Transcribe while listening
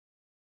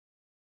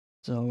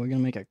So we're gonna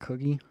make a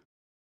cookie.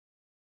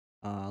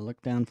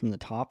 Look down from the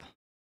top,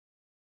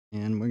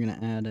 and we're gonna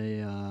add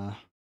a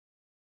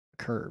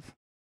curve.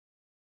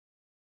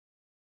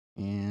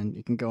 And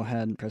you can go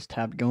ahead and press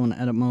tab to go in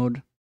edit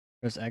mode.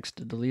 Press X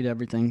to delete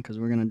everything because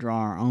we're gonna draw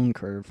our own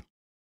curve.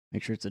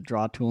 Make sure it's the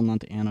draw tool,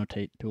 not the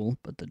annotate tool,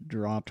 but the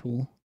draw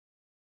tool.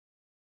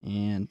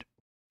 And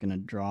we're gonna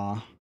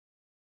draw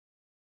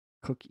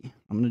cookie.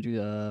 I'm gonna do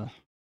the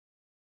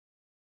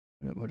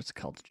what is it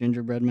called?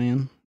 Gingerbread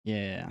man.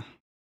 Yeah,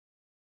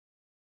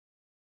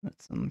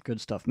 that's some good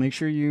stuff. Make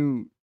sure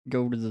you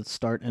go to the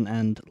start and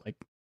end. Like,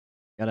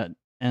 gotta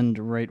end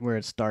right where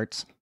it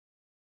starts.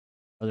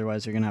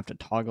 Otherwise, you're going to have to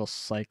toggle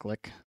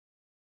cyclic.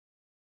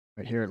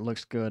 Right here, it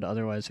looks good.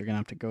 Otherwise, you're going to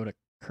have to go to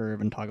curve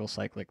and toggle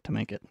cyclic to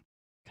make it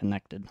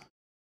connected.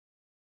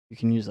 You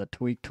can use a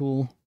tweak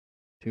tool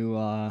to,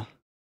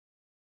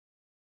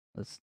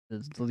 let's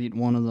delete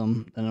one of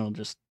them, then it'll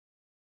just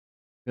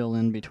fill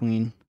in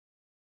between. You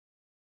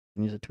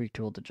can use a tweak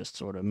tool to just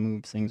sort of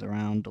move things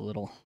around a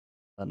little.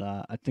 But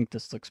I think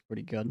this looks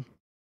pretty good.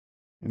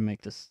 Let me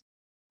make this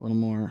a little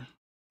more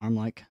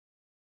arm-like.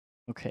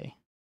 Okay.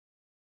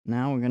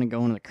 Now we're going to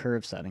go into the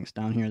curve settings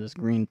down here, this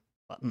green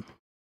button.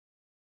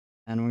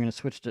 And we're going to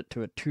switch it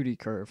to a 2D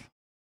curve.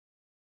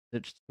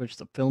 Switch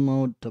the fill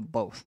mode to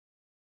both.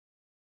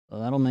 So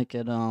that'll make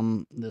it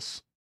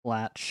this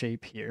flat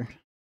shape here.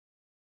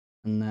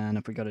 And then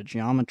if we go to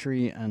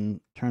geometry and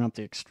turn up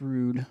the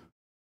extrude,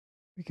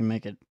 we can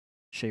make it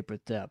shape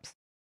with depth.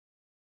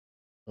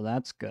 So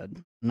that's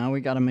good. Now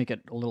we got to make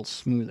it a little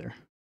smoother.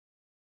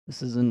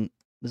 This isn't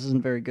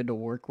very good to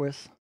work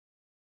with.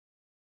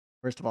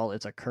 First of all,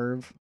 it's a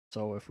curve,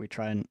 so if we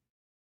try and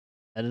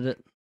edit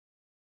it,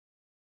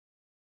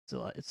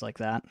 it's like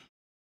that.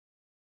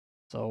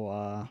 So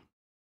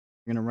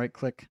we're gonna right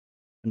click,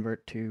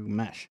 convert to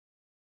mesh.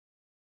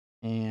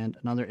 And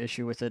another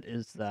issue with it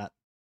is that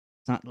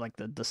it's not like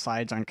the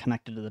sides aren't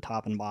connected to the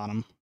top and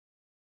bottom.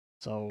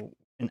 So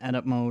in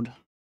edit mode,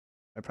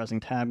 by pressing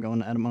tab, go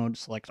into edit mode,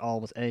 select all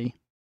with A,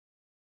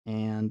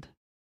 and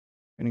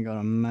we're gonna go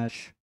to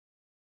mesh,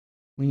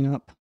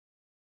 cleanup.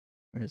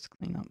 Where's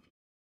cleanup?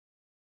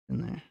 In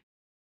there.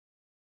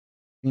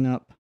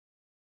 Cleanup,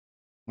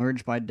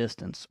 merge by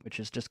distance, which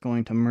is just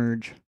going to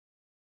merge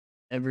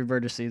every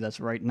vertice that's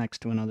right next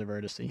to another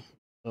vertice.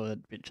 So that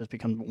it just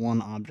becomes one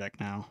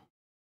object now.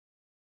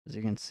 As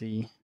you can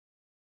see,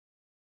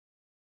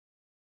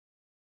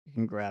 you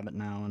can grab it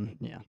now and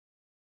yeah,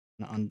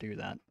 undo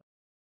that.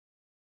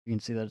 You can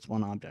see that it's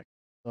one object.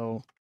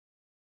 So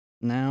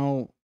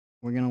now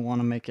we're gonna want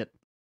to make it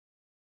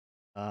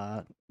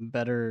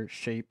better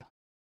shape,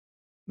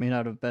 made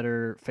out of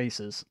better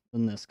faces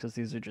than this, because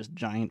these are just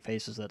giant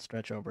faces that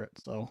stretch over it.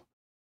 So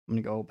I'm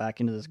gonna go back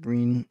into this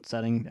green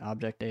setting, the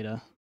object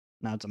data.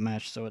 Now it's a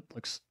mesh, so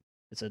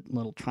it's a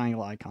little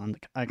triangle icon. The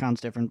icon's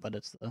different, but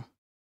it's the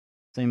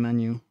same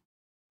menu.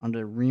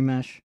 Under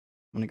remesh,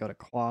 I'm gonna go to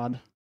quad.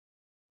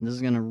 And this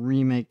is gonna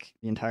remake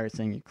the entire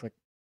thing. You click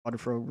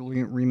quadro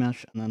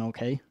remesh and then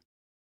OK.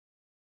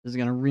 This is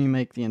gonna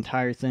remake the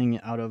entire thing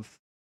out of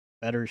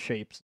better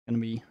shapes. It's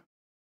gonna be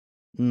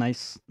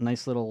nice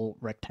little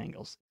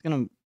rectangles. It's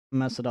gonna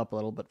mess it up a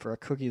little, but for a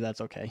cookie,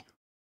 that's okay.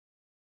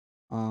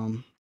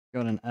 Go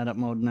to edit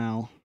mode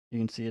now. You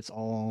can see it's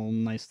all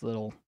nice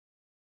little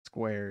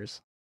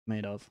squares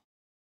made of.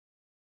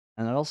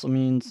 And that also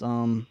means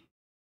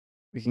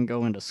we can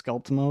go into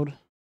sculpt mode.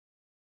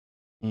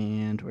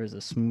 And where's the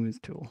smooth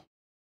tool?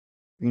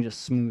 You can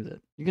just smooth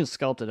it. You can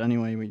sculpt it any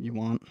way you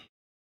want.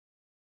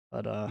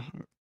 But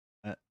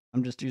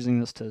I'm just using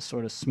this to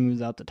sort of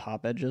smooth out the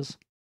top edges.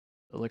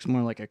 It looks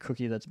more like a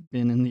cookie that's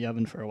been in the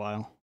oven for a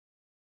while.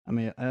 I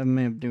may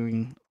have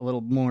doing a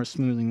little more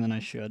smoothing than I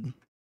should.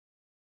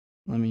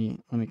 Let me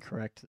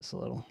correct this a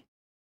little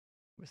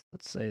with,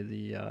 let's say,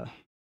 the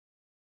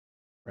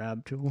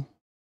grab tool.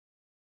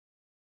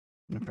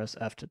 I'm gonna press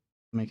F to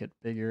make it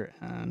bigger,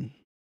 and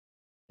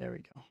there we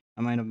go.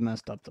 I might have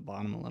messed up the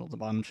bottom a little. The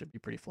bottom should be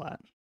pretty flat.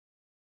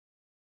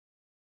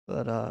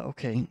 But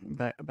okay,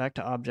 back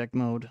to object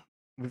mode.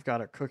 We've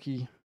got our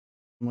cookie.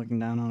 I'm looking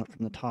down on it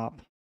from the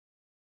top.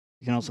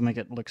 You can also make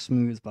it look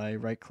smooth by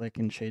right click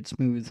and shade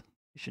smooth.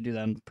 You should do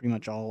that in pretty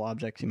much all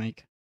objects you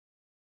make.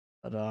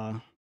 But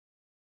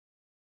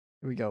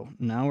here we go.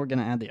 Now we're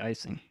gonna add the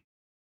icing,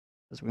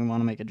 because we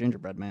want to make a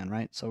gingerbread man,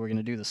 right? So we're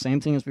gonna do the same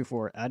thing as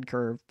before. Add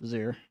curve,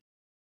 Bezier,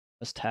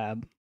 press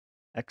tab,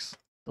 X,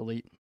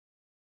 delete.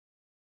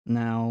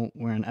 Now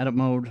we're in edit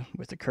mode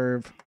with the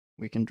curve.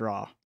 We can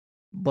draw,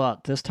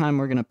 but this time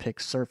we're gonna pick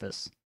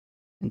surface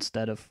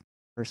instead of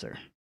cursor.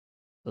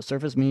 So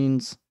surface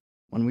means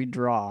when we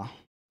draw,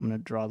 I'm gonna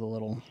draw the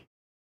little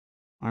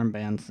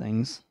armband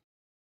things.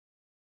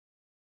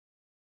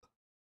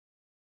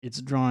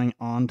 It's drawing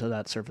onto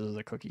that surface of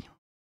the cookie,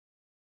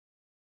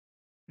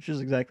 which is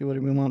exactly what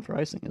we want for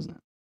icing, isn't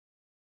it?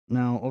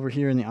 Now over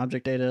here in the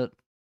object data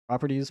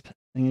properties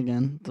thing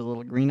again, the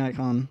little green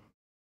icon,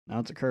 now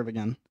it's a curve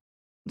again.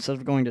 Instead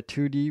of going to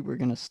 2D, we're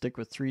gonna stick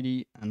with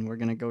 3D, and we're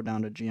gonna go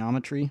down to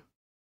geometry.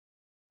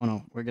 Oh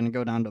no, we're gonna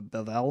go down to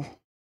bevel,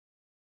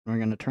 and we're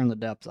gonna turn the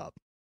depth up.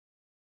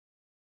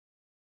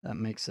 That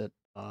makes it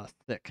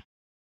thick,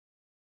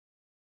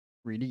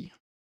 3D.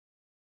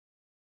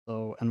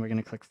 So, and we're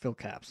gonna click fill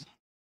caps.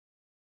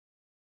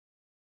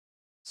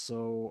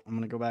 So I'm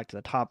gonna go back to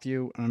the top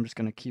view, and I'm just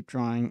gonna keep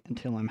drawing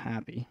until I'm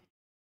happy.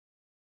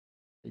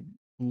 I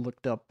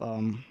looked up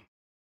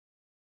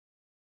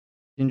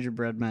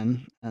gingerbread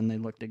men, and they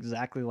looked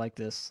exactly like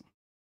this.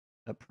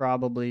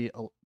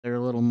 They're a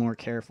little more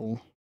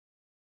careful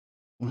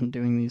when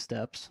doing these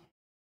steps.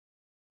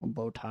 A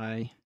bow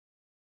tie,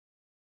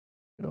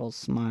 good old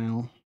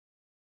smile,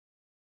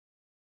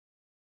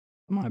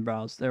 some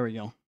eyebrows. There we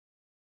go.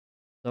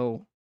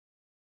 So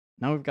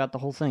now we've got the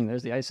whole thing.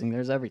 There's the icing.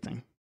 There's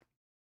everything.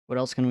 What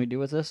else can we do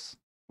with this?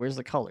 Where's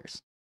the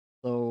colors?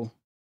 So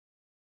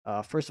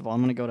first of all,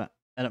 I'm gonna go to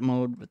edit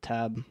mode with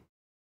tab,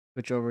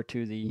 switch over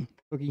to the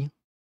cookie,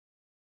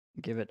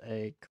 give it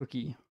a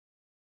cookie.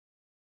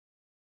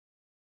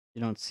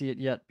 You don't see it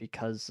yet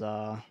because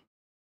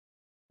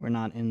we're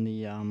not in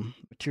the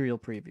material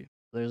preview.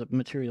 There's a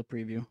material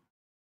preview.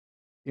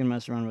 You can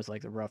mess around with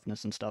like the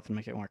roughness and stuff and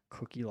make it more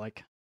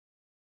cookie-like.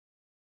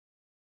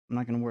 I'm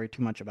not going to worry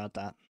too much about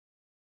that.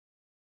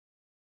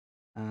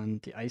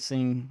 And the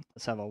icing,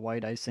 let's have a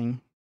white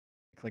icing.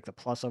 Click the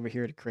plus over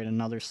here to create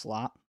another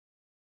slot.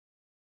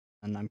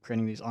 And I'm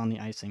creating these on the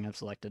icing I've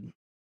selected.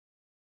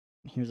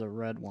 Here's a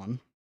red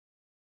one.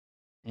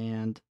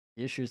 And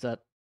the issue is that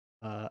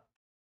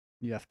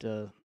you have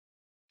to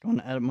go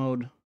into edit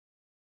mode,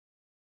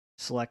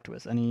 select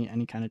with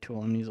any kind of tool.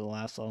 I'm going to use a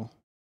lasso.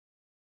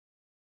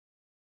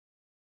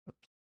 Oops.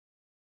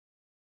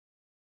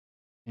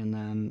 And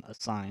then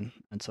assign.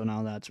 And so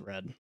now that's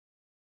red.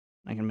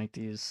 I can make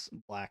these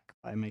black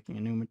by making a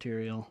new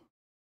material.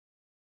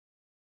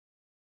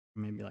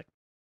 Maybe like,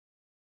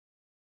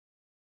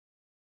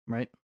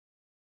 right?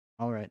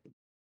 All right.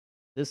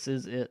 This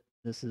is it.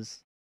 This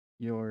is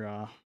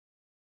your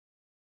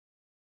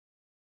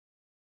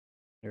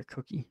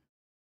cookie.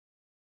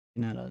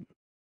 You can add a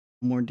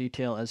more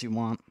detail as you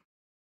want.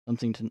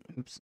 Something to,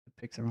 oops, I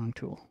picked the wrong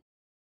tool.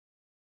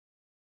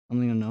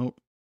 Something to note.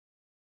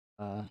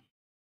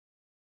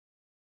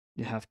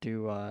 You have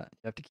to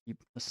keep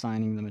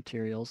assigning the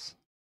materials.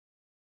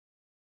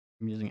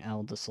 I'm using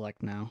L to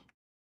select now.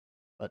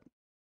 But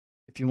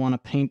if you want to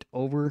paint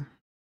over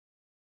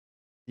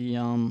the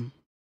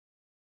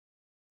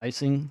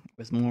icing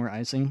with more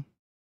icing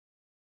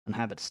and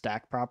have it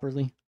stack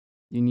properly,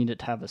 you need it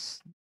to have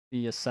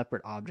be a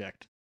separate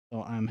object.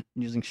 So I'm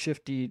using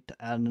Shift D to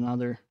add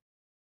another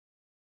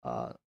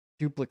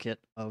duplicate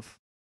of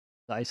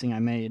the icing I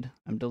made.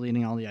 I'm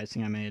deleting all the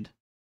icing I made,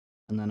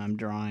 and then I'm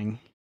drawing.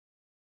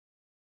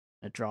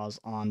 It draws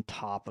on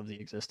top of the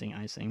existing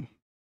icing.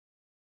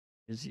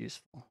 Is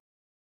useful.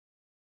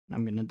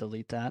 I'm going to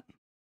delete that.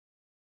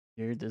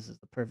 Here, this is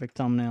the perfect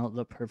thumbnail,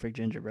 the perfect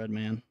gingerbread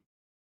man.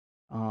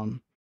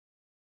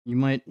 You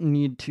might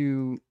need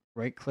to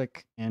right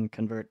click and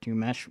convert to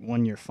mesh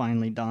when you're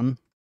finally done.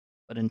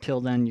 But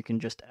until then, you can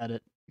just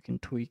edit, you can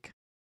tweak,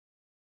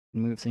 you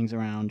can move things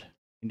around,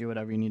 you can do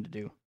whatever you need to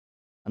do.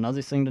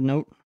 Another thing to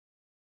note,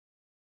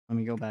 let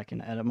me go back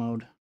into edit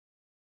mode.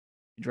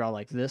 You draw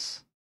like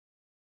this,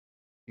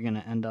 you're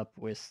going to end up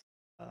with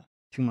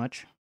too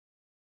much.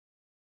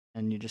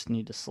 And you just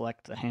need to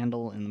select the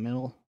handle in the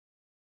middle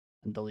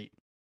and delete,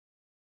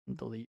 and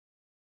delete,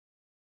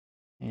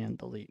 and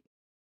delete.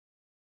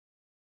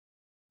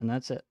 And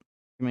that's it.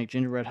 You can make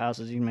gingerbread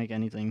houses, you can make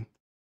anything.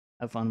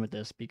 Have fun with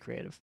this, be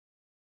creative.